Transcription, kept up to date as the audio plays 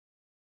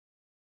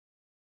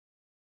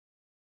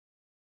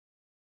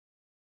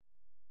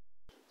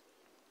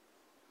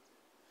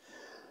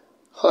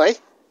Hi,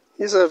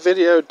 here's a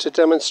video to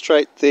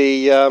demonstrate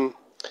the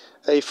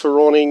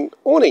aframe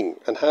awning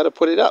and how to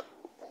put it up.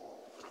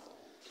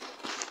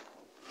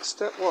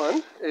 Step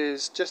one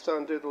is just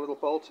undo the little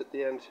bolt at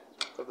the end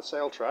of the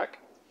sail track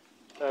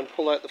and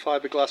pull out the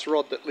fiberglass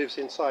rod that lives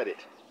inside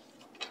it.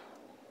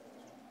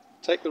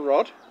 Take the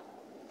rod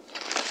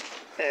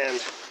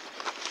and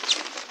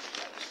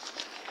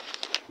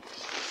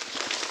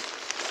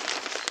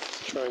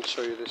try and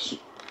show you this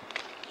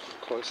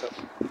close up.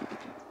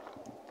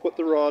 Put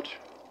the rod,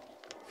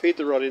 feed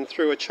the rod in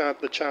through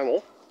the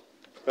channel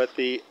at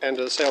the end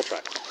of the sail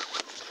track.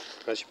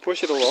 As you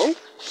push it along,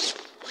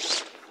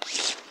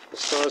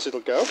 as far as it'll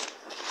go,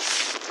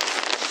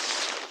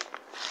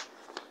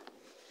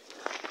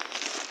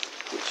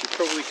 which you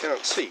probably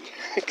can't see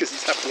because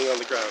it's happening on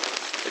the ground.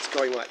 It's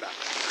going like that.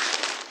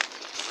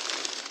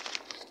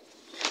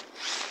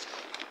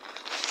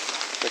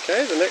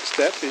 Okay, the next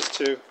step is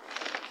to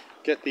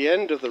get the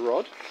end of the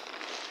rod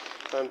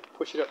and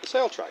push it up the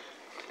sail track.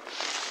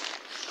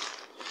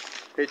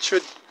 It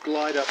should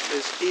glide up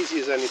as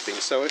easy as anything,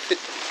 so if it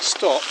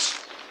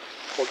stops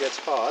or gets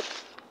hard,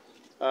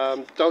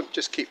 don't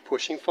just keep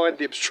pushing, find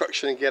the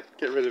obstruction and get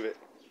rid of it.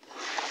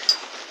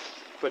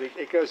 But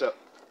it goes up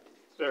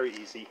very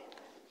easy.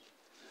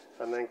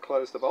 And then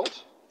close the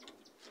bolt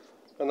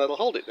and that'll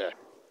hold it there.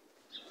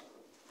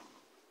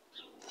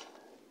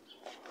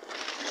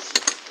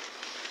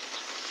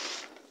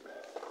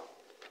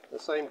 The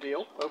same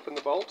deal, open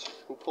the bolt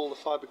and pull the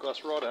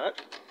fiberglass rod out.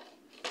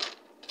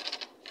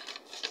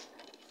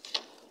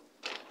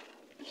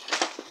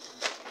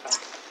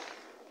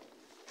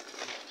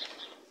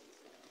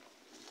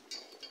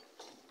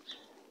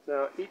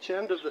 Now each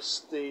end of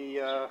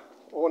the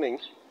awning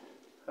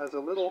has a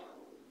little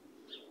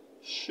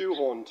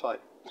shoehorn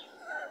type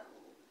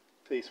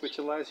piece which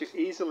allows you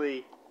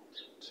easily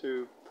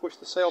to push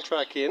the sail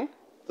track in,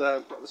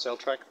 this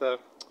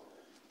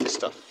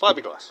stuff,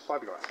 fiberglass.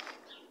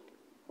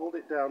 Hold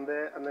it down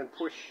there and then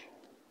push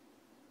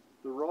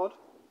the rod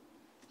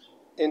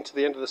into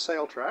the end of the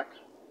sail track,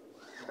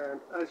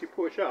 and as you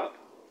push up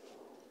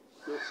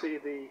you'll see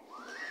the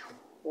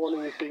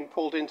awning is being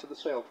pulled into the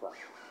sail track.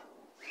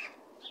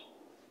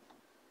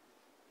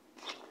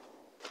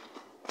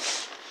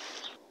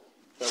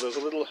 Now there's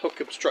a little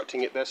hook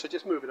obstructing it there, so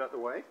just move it out of the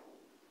way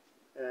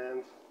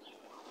and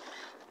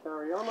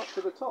carry on up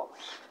to the top.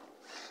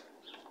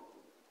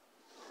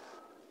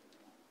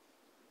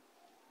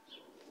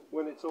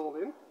 When it's all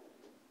in,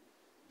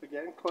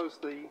 again close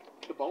the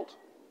bolt.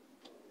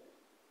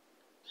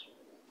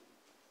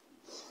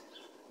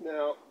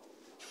 Now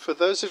for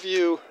those of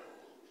you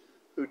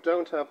who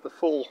don't have the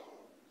full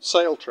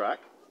sail track,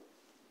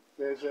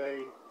 there's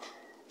a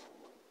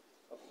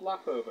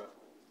flap over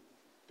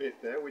bit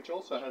there which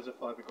also has a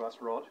fiberglass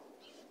rod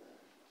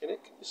in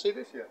it. Can you see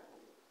this? Yeah.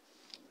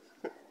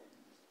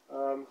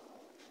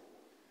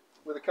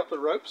 With a couple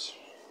of ropes.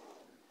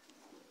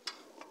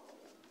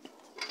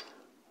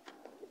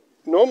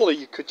 Normally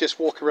you could just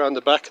walk around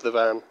the back of the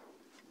van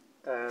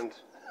and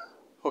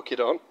hook it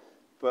on,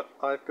 but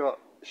I've got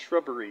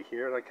shrubbery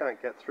here and I can't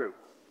get through,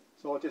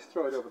 so I'll just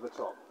throw it over the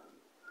top.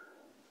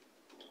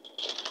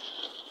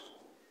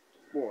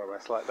 More or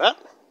less like that.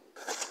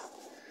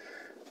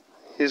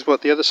 Here's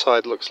what the other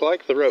side looks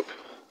like, the rope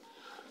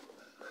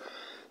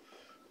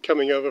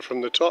coming over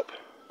from the top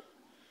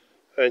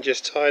and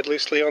just tied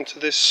loosely onto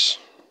this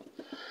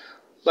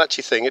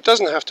latchy thing. It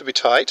doesn't have to be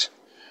tight,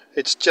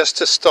 it's just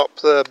to stop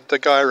the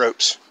guy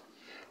ropes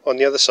on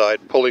the other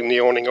side pulling the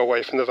awning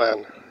away from the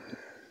van.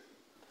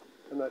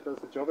 And that does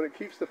the job, and it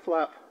keeps the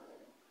flap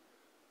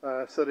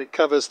so that it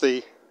covers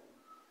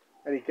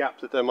any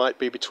gap that there might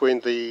be between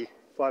the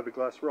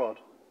fiberglass rod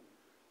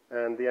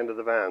and the end of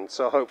the van.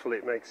 So hopefully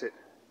it makes it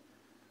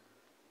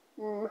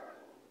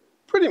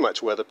pretty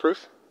much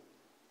weatherproof.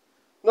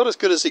 Not as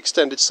good as the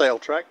extended sail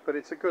track, but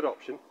it's a good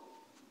option.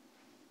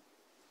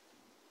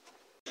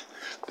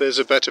 There's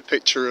a better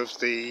picture of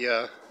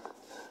the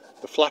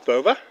flap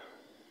over.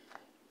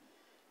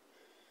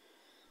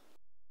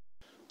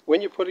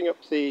 When you're putting up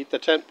the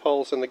tent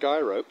poles and the guy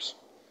ropes,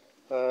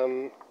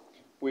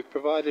 we've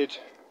provided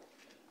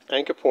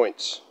anchor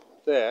points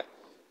there.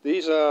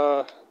 These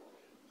are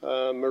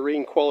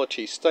marine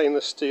quality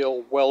stainless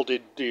steel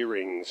welded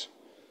D-rings.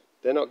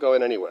 They're not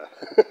going anywhere.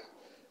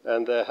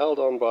 And they're held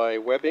on by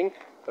webbing,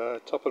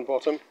 top and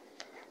bottom,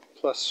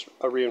 plus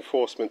a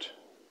reinforcement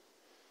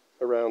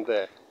around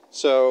there.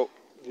 So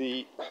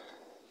the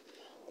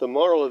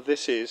moral of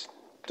this is,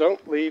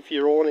 don't leave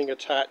your awning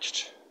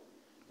attached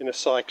in a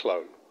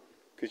cyclone,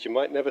 because you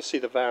might never see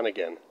the van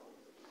again.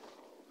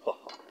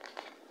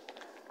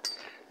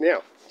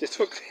 Now, just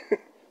hook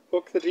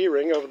the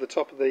D-ring over the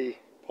top of the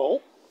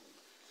pole,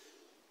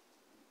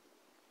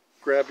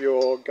 grab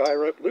your guy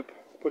rope loop,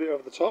 put it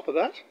over the top of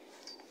that,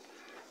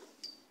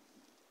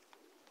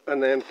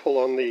 and then pull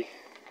on the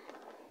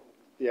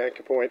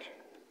anchor point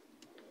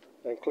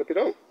and clip it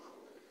on.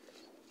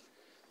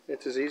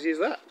 It's as easy as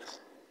that.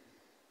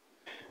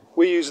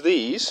 We use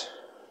these.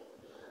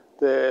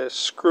 They're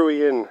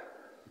screwy in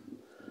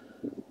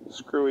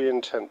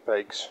tent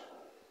pegs.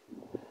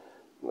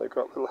 they've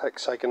got little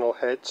hexagonal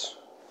heads.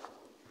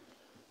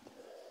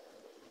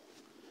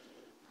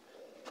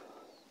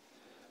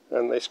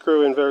 And they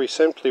screw in very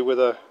simply with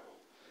a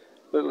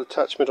little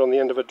attachment on the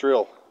end of a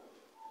drill.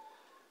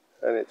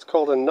 And it's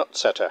called a nut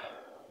setter.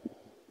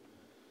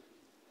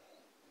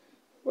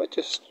 I'll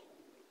just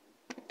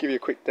give you a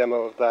quick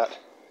demo of that.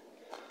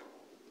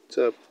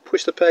 So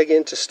push the peg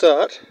in to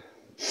start,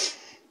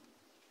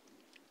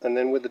 and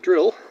then with the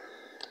drill,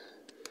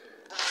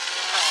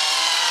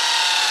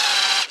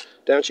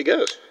 down she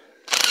goes.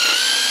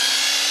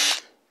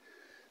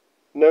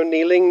 No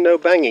kneeling, no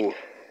banging,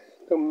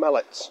 no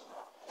mallets.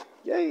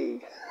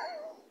 Yay!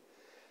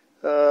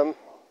 But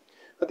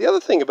the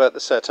other thing about the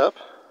setup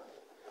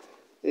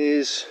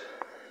is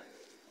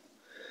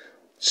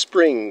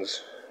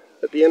springs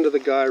at the end of the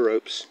guy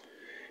ropes.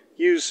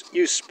 Use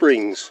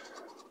springs.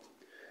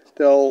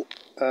 They'll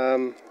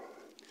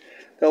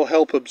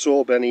help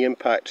absorb any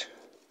impact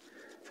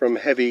from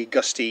heavy,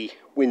 gusty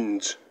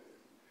winds.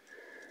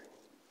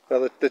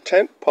 Now the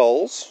tent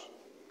poles,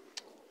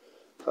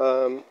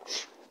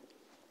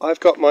 I've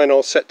got mine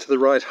all set to the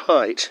right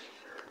height.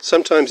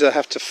 Sometimes I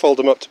have to fold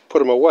them up to put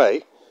them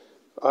away.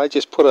 I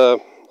just put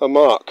a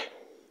mark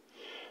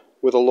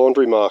with a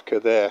laundry marker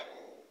there,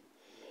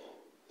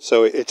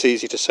 so it's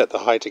easy to set the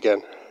height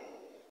again.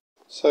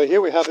 So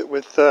here we have it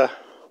with the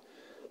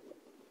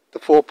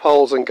 4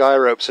 poles and guy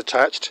ropes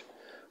attached.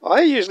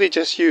 I usually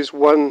just use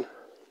one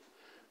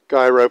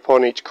guy rope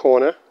on each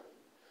corner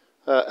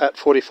at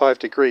 45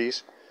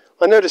 degrees.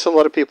 I notice a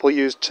lot of people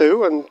use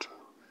 2, and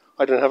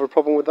I don't have a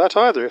problem with that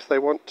either. If they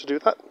want to do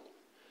that,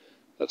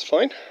 that's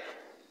fine.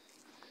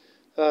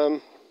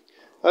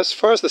 As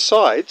far as the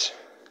sides,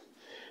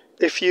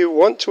 if you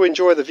want to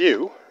enjoy the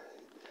view,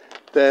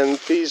 then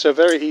these are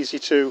very easy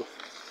to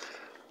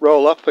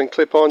roll up and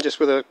clip on just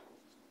with a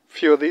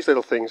few of these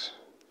little things.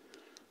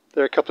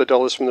 They're a couple of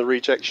dollars from the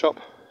reject shop.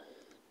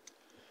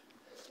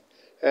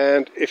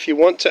 And if you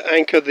want to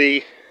anchor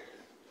the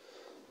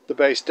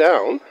base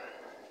down,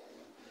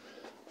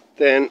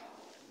 then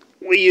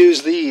we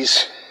use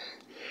these.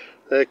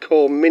 They're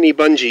called mini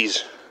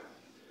bungees.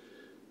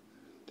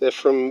 They're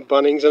from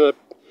Bunnings, and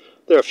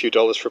they're a few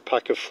dollars for a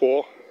pack of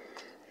 4.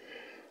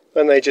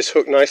 And they just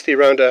hook nicely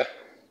around a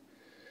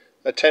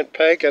tent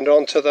peg and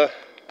onto the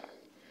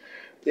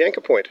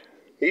anchor point.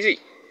 Easy.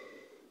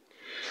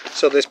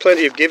 So there's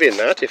plenty of give in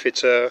that if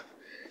it's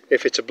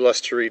a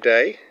blustery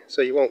day,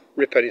 so you won't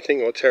rip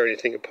anything or tear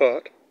anything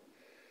apart.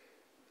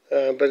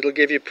 But it'll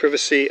give you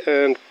privacy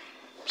and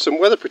some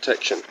weather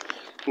protection.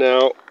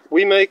 Now,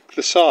 we make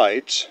the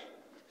sides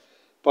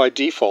by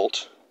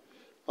default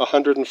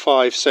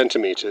 105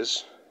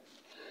 centimeters,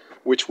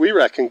 which we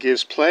reckon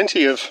gives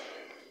plenty of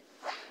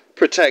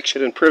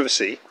protection and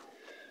privacy,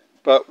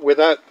 but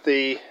without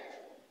the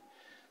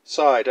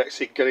side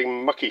actually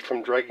getting mucky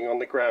from dragging on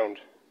the ground.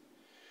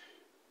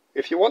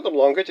 If you want them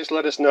longer, just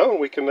let us know and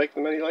we can make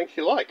them any length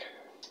you like.